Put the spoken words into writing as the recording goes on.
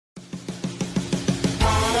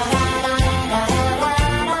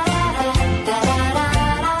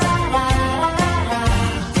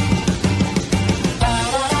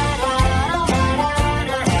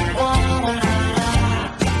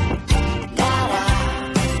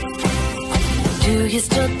Do you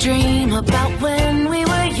still dream about when we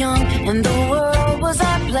were young and the world was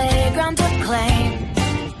our playground to claim?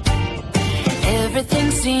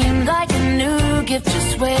 Everything seemed like a new gift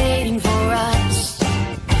just waiting for us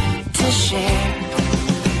to share.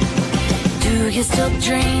 Do you still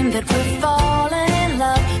dream that we're falling in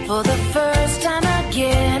love for the first time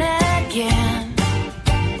again and again?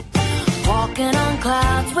 Walking on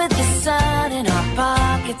clouds with the sun in our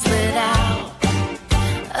pockets without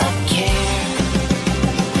a care.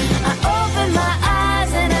 I open my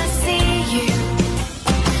eyes and I see you.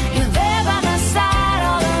 You're there by my side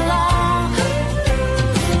all along.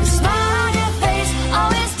 The smile on your face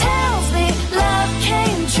always tells me love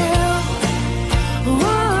came true.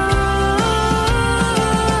 Ooh.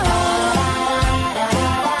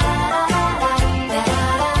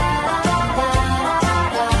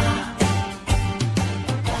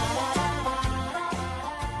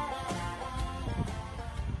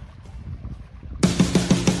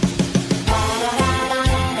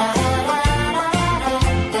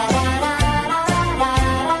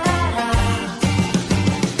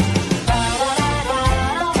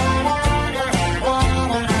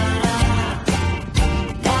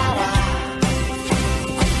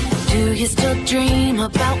 Do you still dream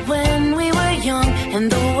about when we were young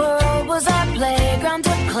and the world was our playground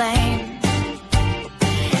to claim?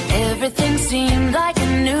 Everything seemed like a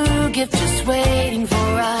new gift just waiting for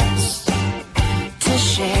us to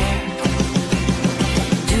share.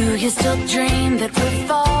 Do you still dream that we're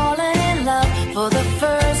falling in love for the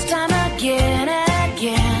first time again and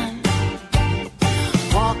again?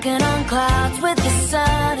 Walking on clouds with the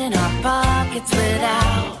sun in our pockets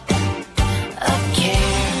without a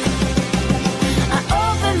care. I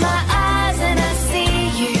open my eyes and I see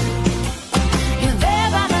you. You're there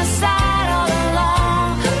by my side all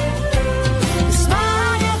along. The smile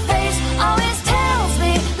on your face always tells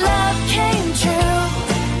me love came true.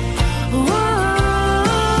 Ooh.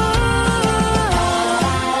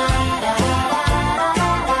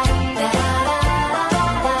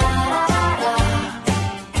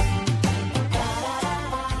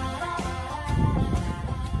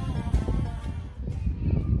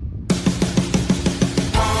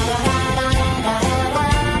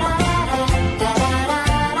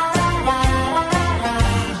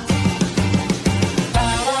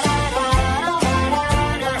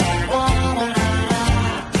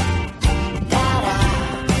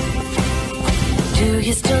 Do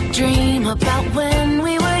you still dream about when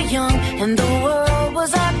we were young and the world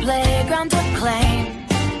was our playground to claim?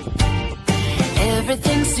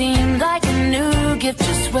 Everything seemed like a new gift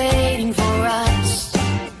just waiting for us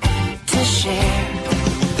to share.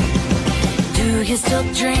 Do you still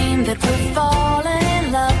dream that we're falling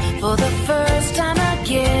in love for the first time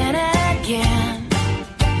again and again?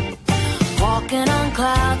 Walking on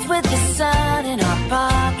clouds with the sun in our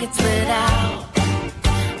pockets without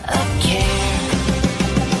a care.